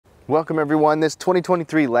Welcome everyone, this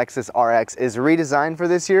 2023 Lexus RX is redesigned for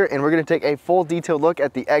this year, and we're going to take a full detailed look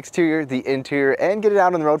at the exterior, the interior, and get it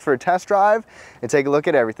out on the road for a test drive and take a look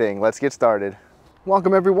at everything. Let's get started.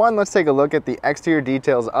 Welcome everyone, let's take a look at the exterior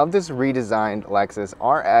details of this redesigned Lexus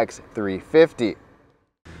RX 350.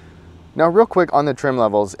 Now real quick on the trim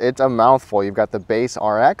levels, it's a mouthful. You've got the base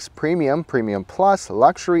RX, Premium, Premium Plus,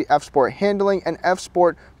 Luxury, F-Sport Handling, and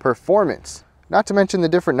F-Sport Performance. Not to mention the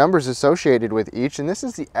different numbers associated with each, and this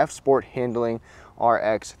is the F-Sport Handling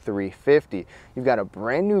RX 350. You've got a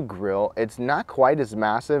brand new grille. It's not quite as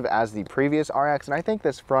massive as the previous RX, and I think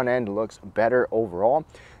this front end looks better overall.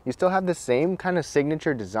 You still have the same kind of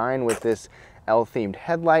signature design with this L-themed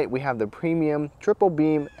headlight. We have the premium triple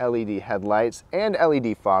beam LED headlights and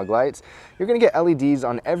LED fog lights. You're going to get LEDs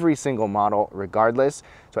on every single model regardless,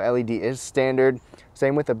 so LED is standard.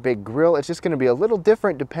 Same with the big grille. It's just going to be a little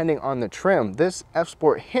different depending on the trim. This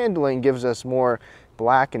F-Sport Handling gives us more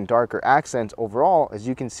black and darker accents overall, as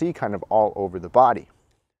you can see kind of all over the body.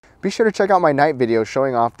 Be sure to check out my night video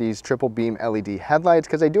showing off these triple beam LED headlights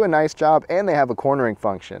because they do a nice job and they have a cornering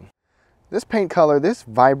function. This paint color, this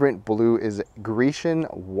vibrant blue, is Grecian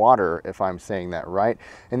water, if I'm saying that right.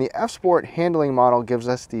 And the F-Sport Handling model gives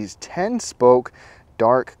us these 10-spoke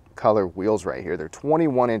dark color wheels right here. They're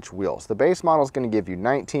 21-inch wheels. The base model is going to give you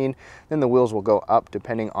 19, then the wheels will go up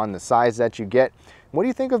depending on the size that you get. What do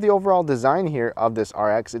you think of the overall design here of this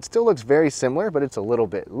RX? It still looks very similar, but it's a little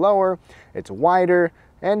bit lower, it's wider,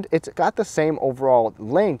 and it's got the same overall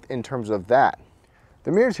length in terms of that.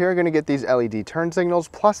 The mirrors here are going to get these LED turn signals,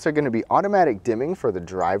 plus they're going to be automatic dimming for the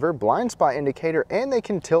driver, blind spot indicator, and they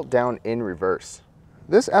can tilt down in reverse.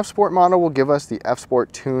 This F-Sport model will give us the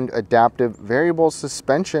F-Sport tuned adaptive variable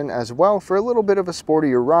suspension as well for a little bit of a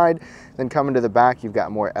sportier ride. Then coming to the back, you've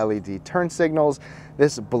got more LED turn signals.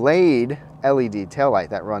 This Blade LED taillight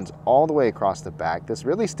that runs all the way across the back. This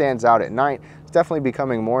really stands out at night. It's definitely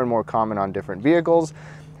becoming more and more common on different vehicles.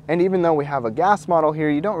 And even though we have a gas model here,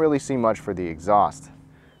 you don't really see much for the exhaust.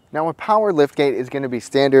 Now a power liftgate is going to be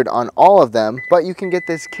standard on all of them, but you can get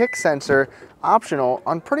this kick sensor optional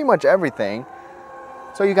on pretty much everything.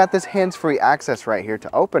 So you got this hands-free access right here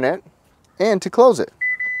to open it and to close it.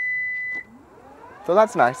 So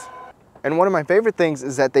that's nice. And one of my favorite things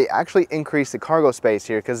is that they actually increase the cargo space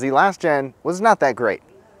here because the last gen was not that great.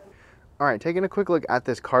 All right, taking a quick look at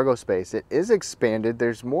this cargo space, it is expanded,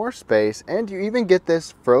 there's more space, and you even get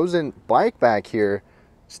this frozen bike back here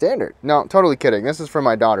standard. No, totally kidding, this is for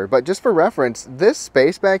my daughter, but just for reference, this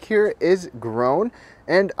space back here is grown,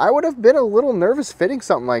 and I would have been a little nervous fitting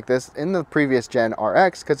something like this in the previous gen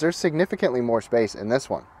RX because there's significantly more space in this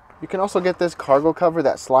one. You can also get this cargo cover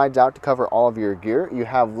that slides out to cover all of your gear. You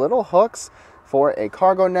have little hooks for a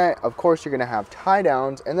cargo net. Of course, you're going to have tie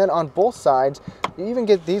downs, and then on both sides you even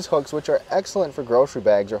get these hooks, which are excellent for grocery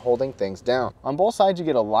bags or holding things down. On both sides you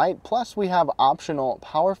get a light, plus we have optional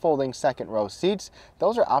power folding second row seats.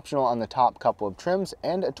 Those are optional on the top couple of trims,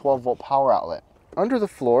 and a 12-volt power outlet. Under the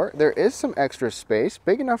floor there is some extra space,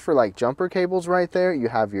 big enough for like jumper cables right there. You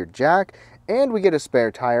have your jack, and we get a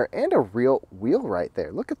spare tire and a real wheel right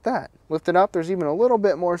there. Look at that. Lift it up, there's even a little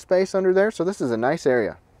bit more space under there, so this is a nice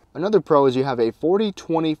area. Another pro is you have a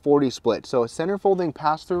 40-20-40 split, so a center folding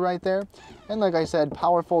pass-through right there, and like I said,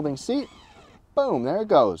 power folding seat, boom, there it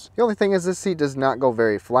goes. The only thing is this seat does not go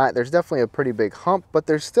very flat. There's definitely a pretty big hump, but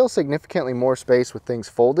there's still significantly more space with things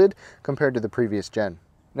folded compared to the previous gen.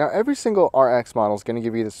 Now every single RX model is going to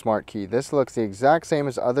give you the smart key. This looks the exact same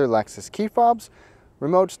as other Lexus key fobs.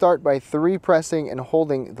 Remote start by 3 pressing and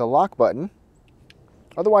holding the lock button.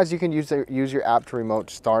 Otherwise, you can use your app to remote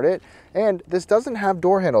start it. And this doesn't have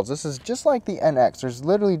door handles. This is just like the NX. There's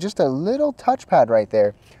literally just a little touchpad right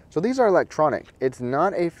there. So these are electronic. It's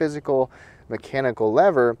not a physical mechanical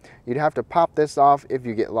lever. You'd have to pop this off if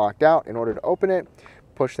you get locked out in order to open it.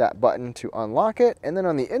 Push that button to unlock it. And then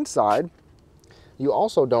on the inside, you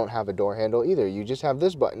also don't have a door handle either. You just have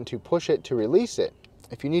this button to push it to release it.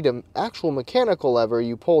 If you need an actual mechanical lever,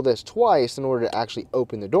 you pull this twice in order to actually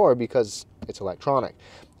open the door because it's electronic.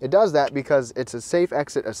 It does that because it's a safe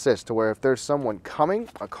exit assist, to where if there's someone coming,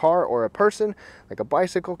 a car or a person, like a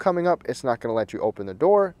bicycle coming up, it's not going to let you open the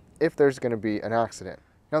door if there's going to be an accident.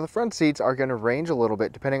 Now the front seats are going to range a little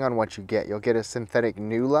bit depending on what you get. You'll get a synthetic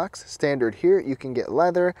Nulux standard here. You can get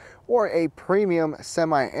leather or a premium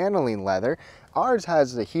semi-aniline leather. Ours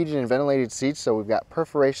has the heated and ventilated seats, so we've got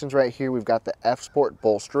perforations right here. We've got the F-Sport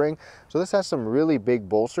bolstering. So this has some really big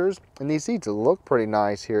bolsters, and these seats look pretty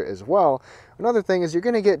nice here as well. Another thing is you're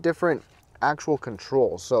going to get different actual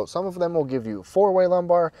controls. So some of them will give you 4-way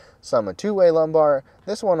lumbar, some a 2-way lumbar.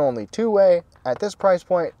 This one only 2-way. At this price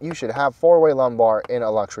point, you should have 4-way lumbar in a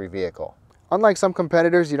luxury vehicle. Unlike some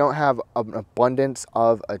competitors, you don't have an abundance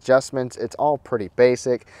of adjustments. It's all pretty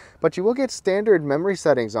basic, but you will get standard memory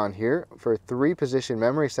settings on here for 3-position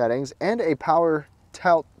memory settings and a power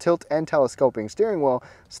tilt and telescoping steering wheel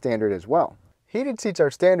standard as well. Heated seats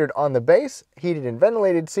are standard on the base, heated and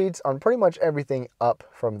ventilated seats on pretty much everything up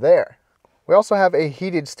from there. We also have a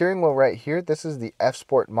heated steering wheel right here. This is the F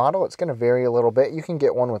Sport model. It's going to vary a little bit. You can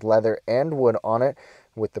get one with leather and wood on it,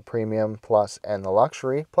 with the Premium, Plus, and the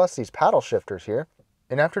Luxury, plus these paddle shifters here.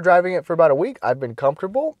 And after driving it for about a week, I've been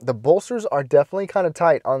comfortable. The bolsters are definitely kind of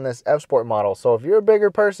tight on this F Sport model, so if you're a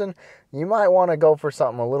bigger person, you might want to go for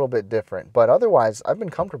something a little bit different. But otherwise, I've been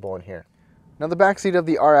comfortable in here. Now the back seat of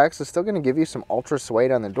the RX is still going to give you some ultra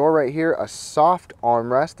suede on the door right here, a soft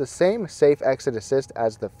armrest, the same safe exit assist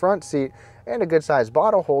as the front seat, and a good sized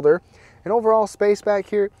bottle holder. And overall space back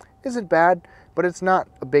here isn't bad, but it's not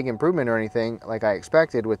a big improvement or anything like I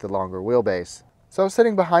expected with the longer wheelbase. So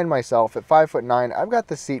sitting behind myself at 5'9", I've got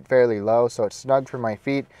the seat fairly low, so it's snug for my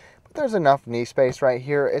feet, but there's enough knee space right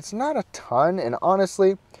here. It's not a ton, and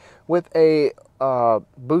honestly, with a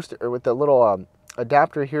booster, or with the little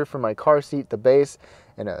adapter here for my car seat, the base,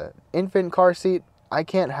 and an infant car seat, I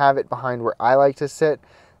can't have it behind where I like to sit.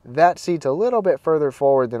 That seat's a little bit further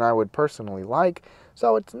forward than I would personally like,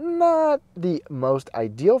 so it's not the most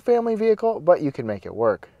ideal family vehicle, but you can make it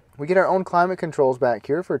work. We get our own climate controls back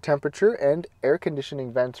here for temperature and air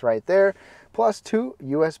conditioning vents right there, plus 2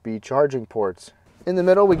 USB charging ports. In the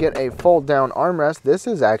middle, we get a fold down armrest. This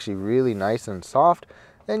is actually really nice and soft.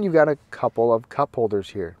 Then you've got a couple of cup holders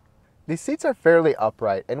here. These seats are fairly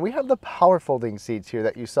upright, and we have the power folding seats here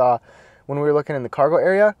that you saw when we were looking in the cargo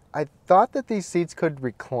area. I thought that these seats could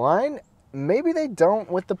recline. Maybe they don't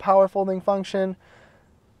with the power folding function.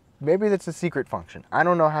 Maybe that's a secret function. I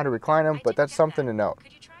don't know how to recline them, but that's something to note.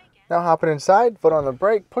 Now hopping inside, foot on the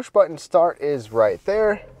brake, push button start is right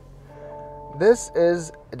there. This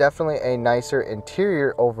is definitely a nicer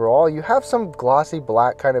interior overall. You have some glossy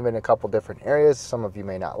black kind of in a couple different areas. Some of you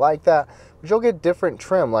may not like that, but you'll get different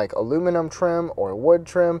trim like aluminum trim or wood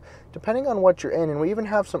trim, depending on what you're in. And we even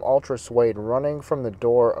have some ultra suede running from the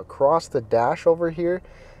door across the dash over here,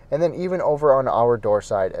 and then even over on our door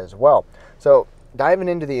side as well. So diving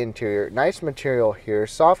into the interior, nice material here,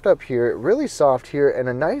 soft up here, really soft here, and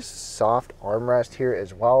a nice soft armrest here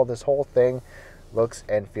as well. This whole thing looks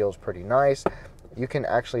and feels pretty nice. You can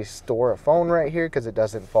actually store a phone right here because it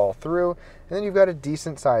doesn't fall through. And then you've got a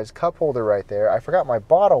decent sized cup holder right there. I forgot my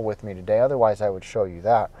bottle with me today, otherwise I would show you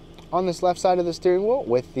that. On this left side of the steering wheel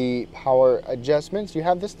with the power adjustments, you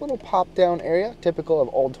have this little pop down area, typical of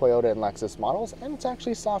old Toyota and Lexus models, and it's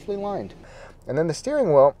actually softly lined. And then the steering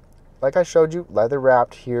wheel, like I showed you, leather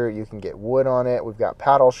wrapped here. You can get wood on it. We've got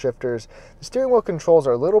paddle shifters. The steering wheel controls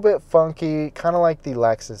are a little bit funky, kind of like the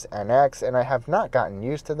Lexus NX, and I have not gotten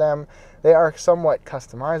used to them. They are somewhat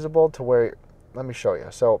customizable to where, let me show you.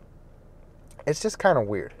 So it's just kind of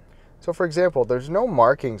weird. So for example, there's no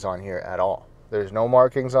markings on here at all. There's no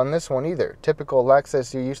markings on this one either. Typical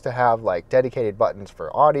Lexus, you used to have like dedicated buttons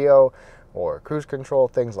for audio or cruise control,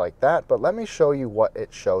 things like that. But let me show you what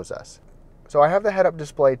it shows us. So I have the head-up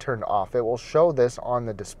display turned off. It will show this on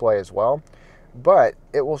the display as well, but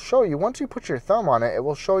it will show you, once you put your thumb on it, it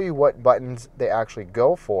will show you what buttons they actually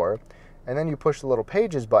go for, and then you push the little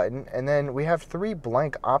pages button, and then we have 3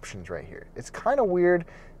 blank options right here. It's kind of weird.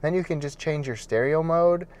 Then you can just change your stereo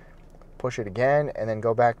mode, push it again, and then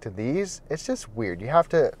go back to these. It's just weird. You have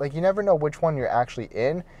to, like, you never know which one you're actually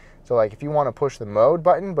in. So like if you want to push the mode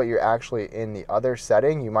button, but you're actually in the other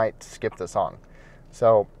setting, you might skip the song.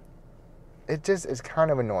 So it just is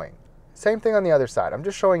kind of annoying. Same thing on the other side. I'm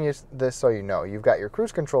just showing you this so you know. You've got your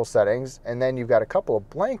cruise control settings, and then you've got a couple of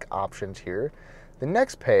blank options here. The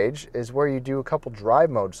next page is where you do a couple drive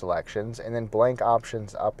mode selections, and then blank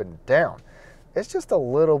options up and down. It's just a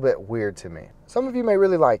little bit weird to me. Some of you may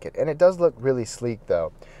really like it, and it does look really sleek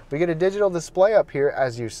though. We get a digital display up here,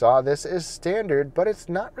 as you saw. This is standard, but it's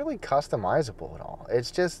not really customizable at all.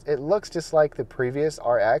 It's just, it looks just like the previous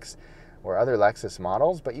RX or other Lexus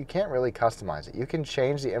models, but you can't really customize it. You can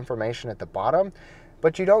change the information at the bottom,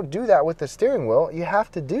 but you don't do that with the steering wheel. You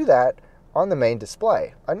have to do that on the main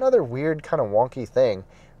display. Another weird kind of wonky thing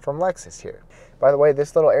from Lexus here. By the way,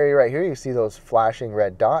 this little area right here, you see those flashing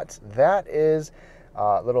red dots? That is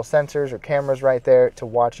little sensors or cameras right there to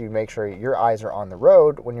watch you, make sure your eyes are on the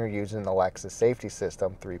road when you're using the Lexus Safety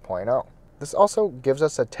System 3.0. This also gives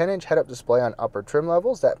us a 10-inch head-up display on upper trim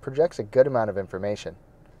levels that projects a good amount of information.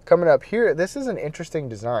 Coming up here, this is an interesting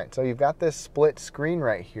design. So you've got this split screen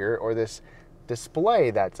right here, or this display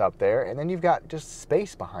that's up there, and then you've got just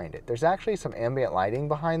space behind it. There's actually some ambient lighting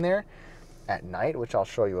behind there at night, which I'll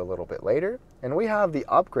show you a little bit later. And we have the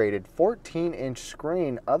upgraded 14-inch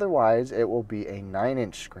screen, otherwise it will be a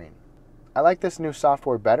 9-inch screen. I like this new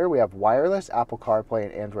software better. We have wireless, Apple CarPlay,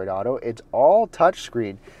 and Android Auto. It's all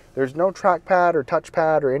touchscreen. There's no trackpad or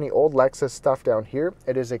touchpad or any old Lexus stuff down here.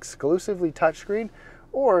 It is exclusively touchscreen,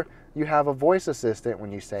 or you have a voice assistant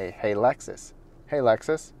when you say, "Hey Lexus." "Hey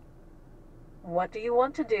Lexus." What do you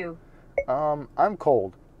want to do? I'm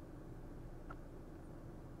cold.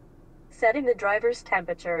 Setting the driver's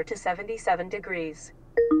temperature to 77 degrees.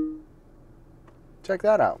 Check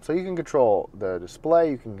that out. So you can control the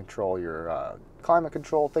display, you can control your climate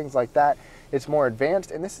control, things like that. It's more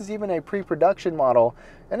advanced, and this is even a pre-production model,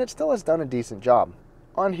 and it still has done a decent job.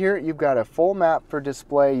 On here, you've got a full map for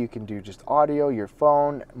display. You can do just audio, your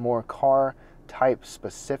phone, more car type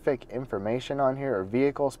specific information on here, or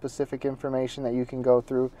vehicle specific information that you can go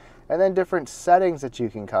through, and then different settings that you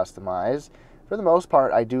can customize. For the most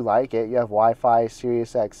part, I do like it. You have Wi-Fi,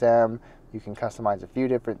 Sirius XM. You can customize a few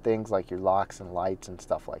different things like your locks and lights and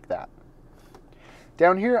stuff like that.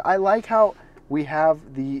 Down here, I like how we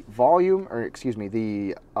have the volume, or excuse me,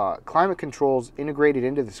 the climate controls integrated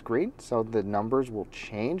into the screen, so the numbers will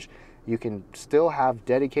change. You can still have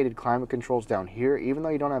dedicated climate controls down here, even though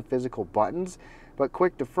you don't have physical buttons. But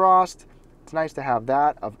quick defrost, it's nice to have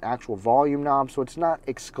that, of actual volume knobs, so it's not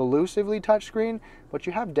exclusively touchscreen, but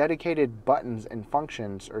you have dedicated buttons and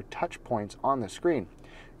functions or touch points on the screen.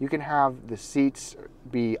 You can have the seats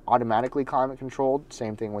be automatically climate controlled,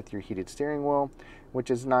 same thing with your heated steering wheel, which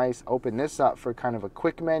is nice. Open this up for kind of a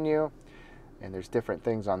quick menu, and there's different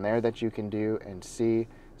things on there that you can do and see.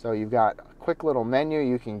 So you've got a quick little menu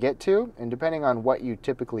you can get to, and depending on what you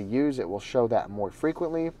typically use, it will show that more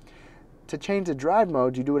frequently. To change the drive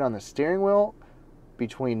modes, you do it on the steering wheel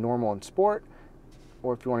between normal and sport,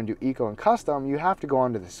 or if you want to do eco and custom, you have to go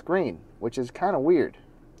onto the screen, which is kind of weird.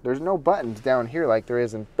 There's no buttons down here like there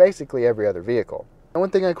is in basically every other vehicle. And one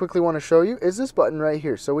thing I quickly want to show you is this button right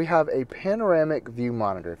here. So we have a panoramic view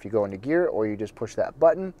monitor. If you go into gear or you just push that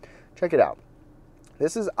button, check it out.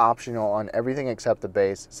 This is optional on everything except the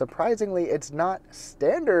base. Surprisingly, it's not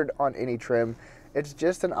standard on any trim. It's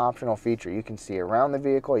just an optional feature. You can see around the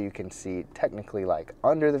vehicle. You can see technically like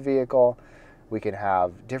under the vehicle. We can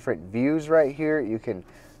have different views right here. You can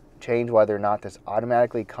change whether or not this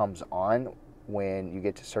automatically comes on when you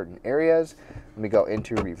get to certain areas. Let me go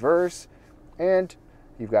into reverse, and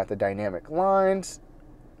you've got the dynamic lines.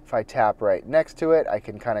 If I tap right next to it, I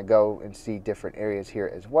can kind of go and see different areas here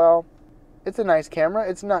as well. It's a nice camera.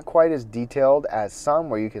 It's not quite as detailed as some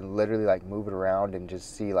where you can literally like move it around and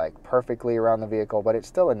just see like perfectly around the vehicle, but it's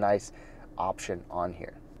still a nice option on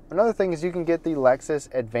here. Another thing is you can get the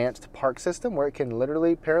Lexus Advanced Park System, where it can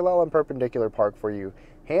literally parallel and perpendicular park for you,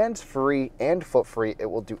 hands-free and foot-free. It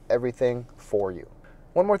will do everything for you.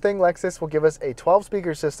 One more thing, Lexus will give us a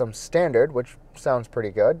 12-speaker system standard, which sounds pretty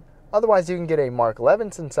good. Otherwise, you can get a Mark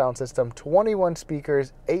Levinson sound system, 21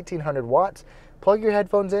 speakers, 1800 watts. Plug your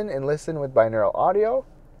headphones in and listen with binaural audio.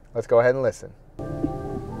 Let's go ahead and listen.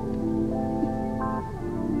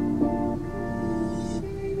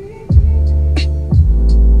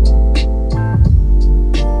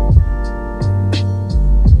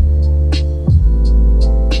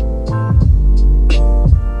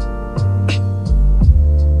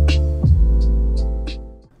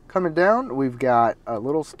 Coming down, we've got a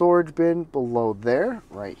little storage bin below there,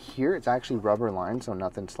 right here. It's actually rubber lined, so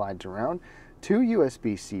nothing slides around. 2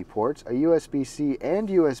 USB-C ports, a USB-C and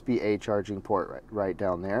USB-A charging port right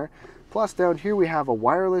down there. Plus down here we have a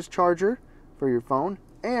wireless charger for your phone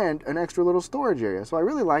and an extra little storage area. So I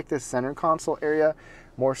really like this center console area,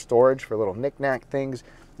 more storage for little knick-knack things.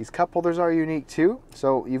 These cup holders are unique too.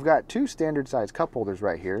 So you've got 2 standard size cup holders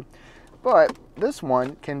right here, but this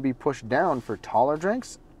one can be pushed down for taller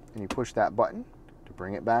drinks, and you push that button to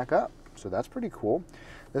bring it back up. So that's pretty cool.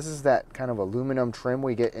 This is that kind of aluminum trim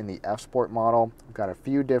we get in the F Sport model. We've got a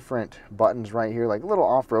few different buttons right here, like little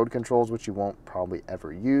off-road controls, which you won't probably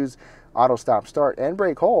ever use. Auto stop start and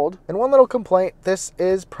brake hold. And one little complaint, this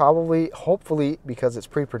is probably, hopefully, because it's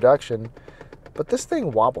pre-production, but this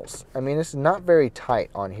thing wobbles. I mean, it's not very tight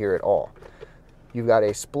on here at all. You've got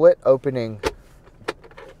a split opening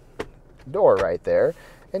door right there,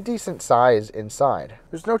 and decent size inside.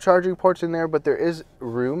 There's no charging ports in there, but there is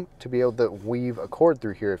room to be able to weave a cord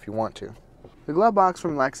through here if you want to. The glove box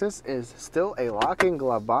from Lexus is still a lock-in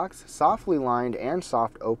glove box, softly lined and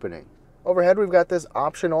soft opening. Overhead, we've got this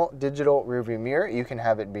optional digital rearview mirror. You can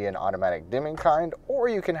have it be an automatic dimming kind, or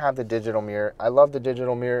you can have the digital mirror. I love the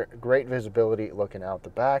digital mirror, great visibility looking out the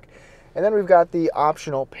back. And then we've got the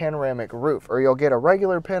optional panoramic roof, or you'll get a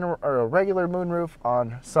regular moonroof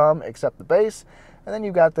on some except the base. And then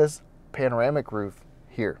you've got this panoramic roof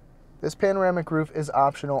here. This panoramic roof is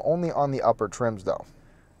optional only on the upper trims though.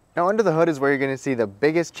 Now under the hood is where you're going to see the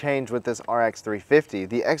biggest change with this RX 350.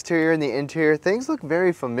 The exterior and the interior, things look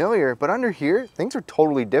very familiar, but under here, things are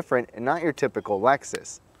totally different and not your typical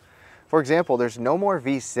Lexus. For example, there's no more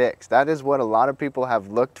V6. That is what a lot of people have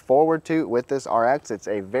looked forward to with this RX. It's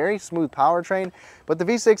a very smooth powertrain, but the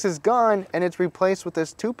V6 is gone and it's replaced with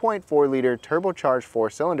this 2.4 liter turbocharged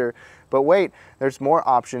 4-cylinder. But wait, there's more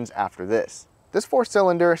options after this. This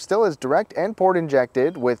 4-cylinder still is direct and port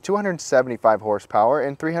injected with 275 horsepower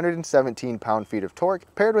and 317 pound-feet of torque,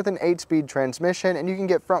 paired with an 8-speed transmission, and you can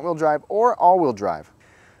get front-wheel drive or all-wheel drive.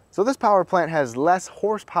 So this power plant has less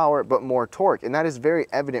horsepower but more torque, and that is very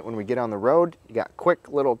evident when we get on the road. You got quick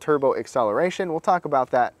little turbo acceleration. We'll talk about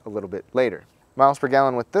that a little bit later. Miles per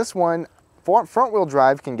gallon with this one, front-wheel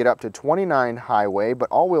drive can get up to 29 highway, but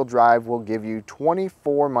all-wheel drive will give you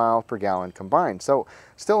 24 miles per gallon combined. So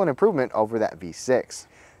still an improvement over that V6.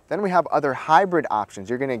 Then we have other hybrid options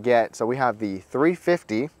you're gonna get. So we have the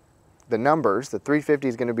 350, the numbers, the 350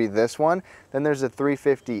 is gonna be this one. Then there's the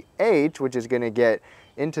 350H, which is gonna get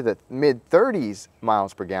into the mid 30s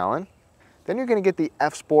miles per gallon. Then you're gonna get the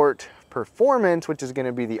F-Sport Performance, which is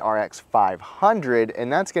gonna be the RX 500,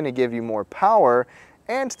 and that's gonna give you more power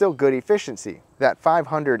and still good efficiency. That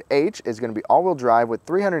 500H is going to be all-wheel drive with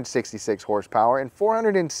 366 horsepower and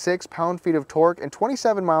 406 pound-feet of torque and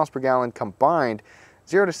 27 miles per gallon combined.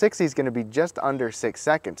 0 to 60 is going to be just under 6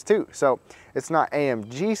 seconds too. So it's not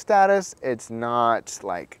AMG status, it's not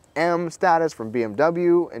like M status from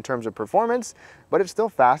BMW in terms of performance, but it's still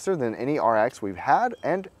faster than any RX we've had,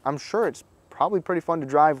 and I'm sure it's probably pretty fun to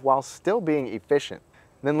drive while still being efficient.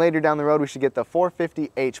 Then later down the road, we should get the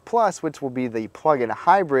 450H Plus, which will be the plug-in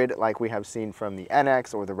hybrid like we have seen from the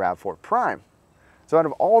NX or the RAV4 Prime. So out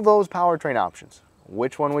of all those powertrain options,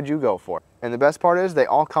 which one would you go for? And the best part is they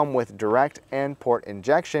all come with direct and port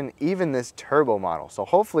injection, even this turbo model. So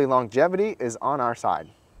hopefully longevity is on our side.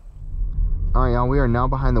 All right, y'all, we are now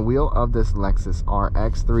behind the wheel of this Lexus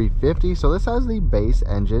RX 350. So this has the base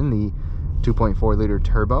engine, the 2.4 liter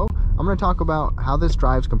turbo. I'm going to talk about how this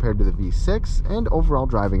drives compared to the V6 and overall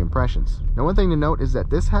driving impressions. Now, one thing to note is that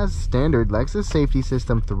this has standard Lexus Safety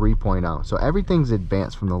System 3.0. So everything's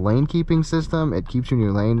advanced from the lane keeping system. It keeps you in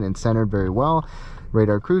your lane and centered very well.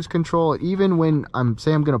 Radar cruise control, even when I'm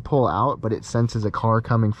going to pull out, but it senses a car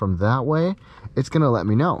coming from that way, it's going to let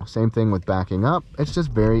me know. Same thing with backing up. It's just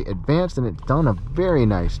very advanced and it's done a very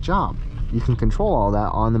nice job. You can control all that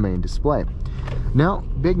on the main display. Now,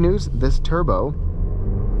 big news, this turbo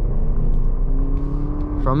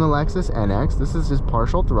from the Lexus NX, this is just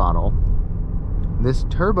partial throttle. This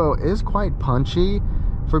turbo is quite punchy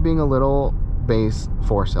for being a little base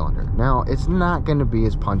 4-cylinder. Now, it's not going to be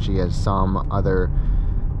as punchy as some other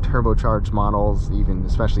turbocharged models, even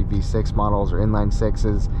especially V6 models or inline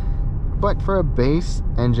sixes, but for a base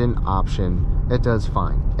engine option, it does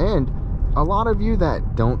fine. And a lot of you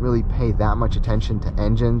that don't really pay that much attention to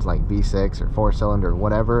engines like V6 or 4-cylinder or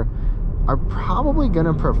whatever are probably going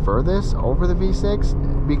to prefer this over the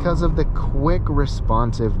V6 because of the quick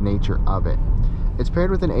responsive nature of it. It's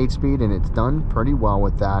paired with an 8-speed and it's done pretty well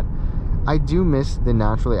with that. I do miss the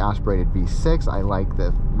naturally aspirated V6. I like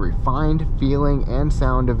the refined feeling and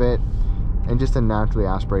sound of it and just a naturally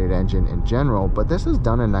aspirated engine in general, but this has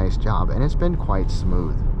done a nice job and it's been quite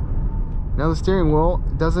smooth. Now the steering wheel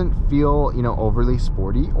doesn't feel, overly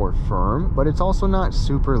sporty or firm, but it's also not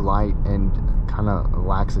super light and kind of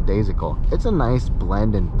lackadaisical. It's a nice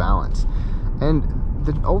blend and balance. And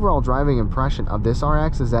the overall driving impression of this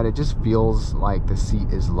RX is that it just feels like the seat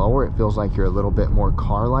is lower. It feels like you're a little bit more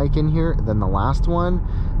car-like in here than the last one,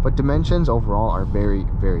 but dimensions overall are very,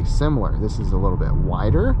 very similar. This is a little bit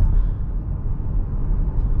wider.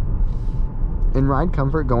 In ride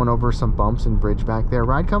comfort, going over some bumps and bridge back there,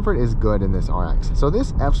 ride comfort is good in this RX. So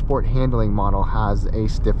this F-Sport handling model has a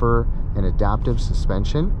stiffer and adaptive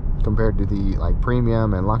suspension compared to the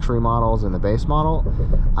premium and luxury models and the base model.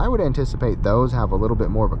 I would anticipate those have a little bit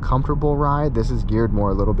more of a comfortable ride. This is geared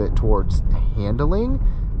more a little bit towards handling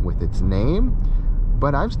with its name,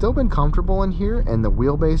 but I've still been comfortable in here, and the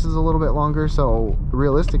wheelbase is a little bit longer, so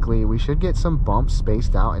realistically we should get some bumps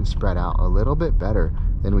spaced out and spread out a little bit better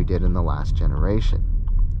than we did in the last generation.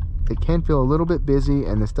 It can feel a little bit busy,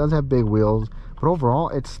 and this does have big wheels, but overall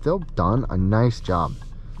it's still done a nice job.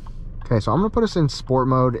 Okay, so I'm going to put us in sport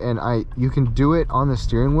mode, and you can do it on the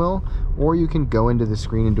steering wheel, or you can go into the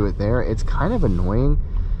screen and do it there. It's kind of annoying,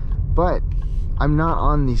 but I'm not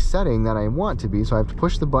on the setting that I want to be, so I have to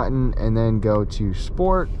push the button and then go to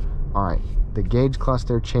sport. All right, the gauge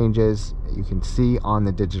cluster changes. You can see on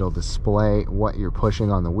the digital display what you're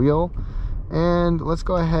pushing on the wheel. And let's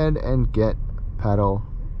go ahead and get pedal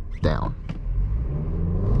down.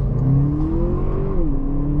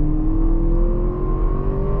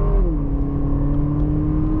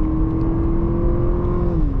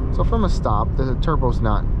 So from a stop, the turbo's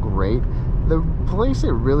not great. The place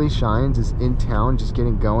it really shines is in town, just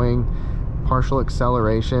getting going, partial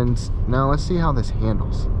accelerations. Now let's see how this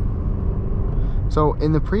handles. So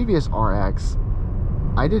in the previous RX,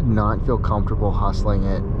 I did not feel comfortable hustling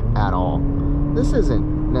it at all. This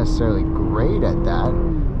isn't necessarily great at that,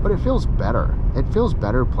 but it feels better. It feels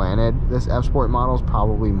better planted. This F-Sport model is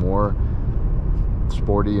probably more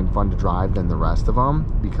sporty and fun to drive than the rest of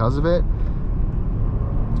them because of it.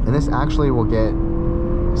 And this actually will get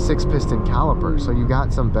 6-piston calipers, so you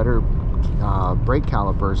got some better brake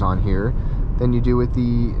calipers on here than you do with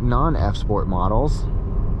the non-F-Sport models.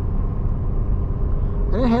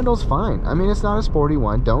 And it handles fine. I mean, it's not a sporty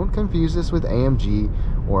one. Don't confuse this with AMG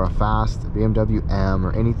or a fast BMW M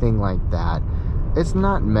or anything like that. It's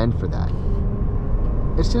not meant for that.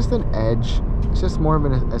 It's just an edge. It's just more of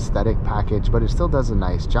an aesthetic package, but it still does a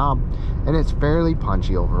nice job. And it's fairly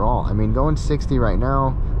punchy overall. I mean, going 60 right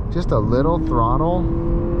now, just a little throttle,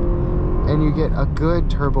 and you get a good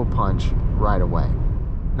turbo punch right away.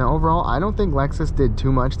 Now overall, I don't think Lexus did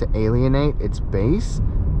too much to alienate its base,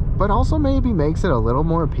 but also maybe makes it a little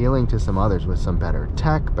more appealing to some others with some better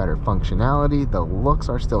tech, better functionality. The looks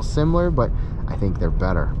are still similar, but I think they're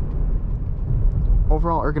better.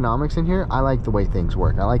 Overall ergonomics in here, I like the way things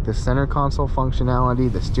work. I like the center console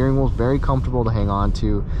functionality. The steering wheel's very comfortable to hang on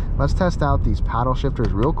to. Let's test out these paddle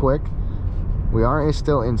shifters real quick. We are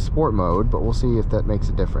still in sport mode, but we'll see if that makes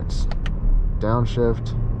a difference.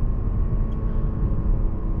 Downshift.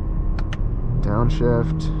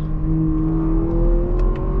 Downshift.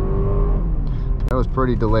 It was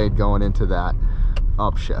pretty delayed going into that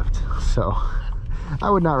upshift. So I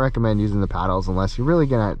would not recommend using the paddles unless you're really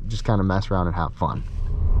gonna just kind of mess around and have fun.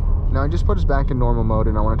 Now I just put us back in normal mode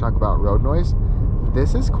and I want to talk about road noise.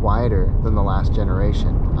 This is quieter than the last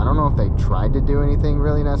generation. I don't know if they tried to do anything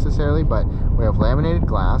really necessarily, but we have laminated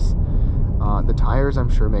glass. The tires, I'm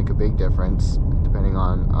sure, make a big difference depending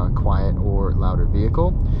on a quiet or louder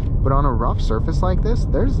vehicle. But on a rough surface like this,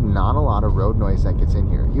 there's not a lot of road noise that gets in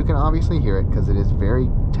here. You can obviously hear it because it is very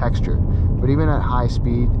textured. But even at high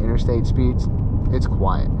speed, interstate speeds, it's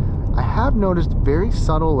quiet. I have noticed very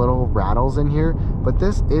subtle little rattles in here, but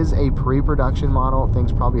this is a pre-production model.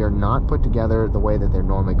 Things probably are not put together the way that they're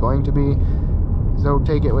normally going to be, so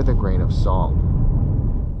take it with a grain of salt.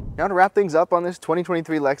 Now to wrap things up on this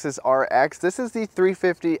 2023 Lexus RX, this is the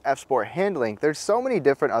 350 F-Sport handling. There's so many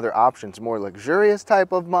different other options, more luxurious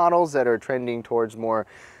type of models that are trending towards more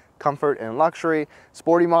comfort and luxury,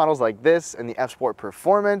 sporty models like this and the F-Sport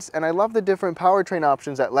Performance, and I love the different powertrain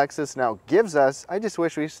options that Lexus now gives us. I just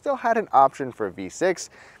wish we still had an option for V6,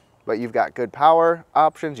 but you've got good power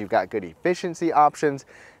options, you've got good efficiency options.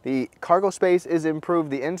 The cargo space is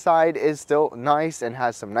improved, the inside is still nice and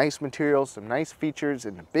has some nice materials, some nice features,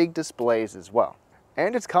 and big displays as well.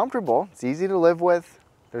 And it's comfortable, it's easy to live with.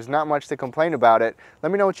 There's not much to complain about it.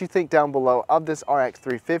 Let me know what you think down below of this RX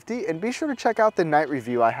 350, and be sure to check out the night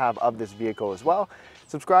review I have of this vehicle as well.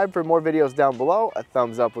 Subscribe for more videos down below. A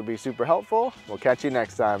thumbs up would be super helpful. We'll catch you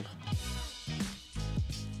next time.